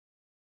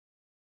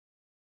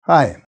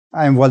Hi,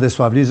 I am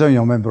Władysław Lizoń,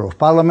 your Member of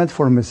Parliament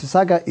for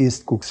Mississauga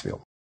East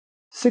Cooksville.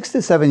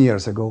 67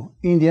 years ago,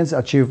 Indians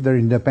achieved their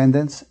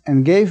independence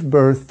and gave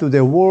birth to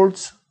the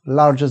world's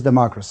largest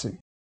democracy.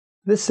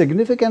 This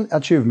significant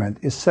achievement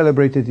is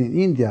celebrated in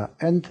India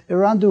and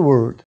around the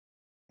world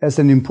as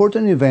an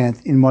important event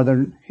in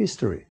modern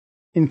history.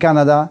 In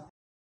Canada,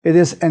 it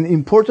is an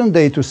important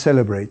day to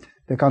celebrate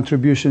the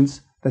contributions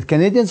that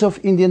Canadians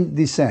of Indian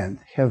descent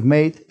have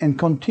made and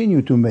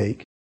continue to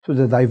make to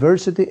the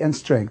diversity and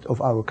strength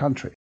of our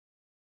country.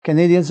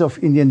 Canadians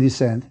of Indian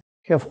descent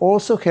have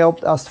also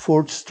helped us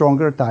forge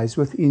stronger ties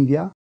with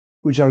India,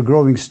 which are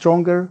growing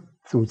stronger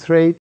through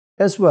trade,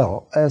 as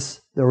well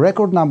as the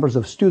record numbers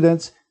of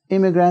students,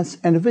 immigrants,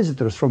 and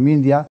visitors from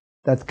India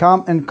that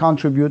come and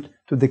contribute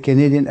to the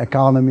Canadian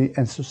economy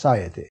and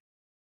society.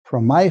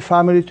 From my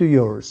family to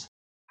yours,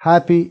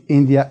 Happy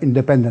India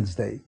Independence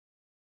Day!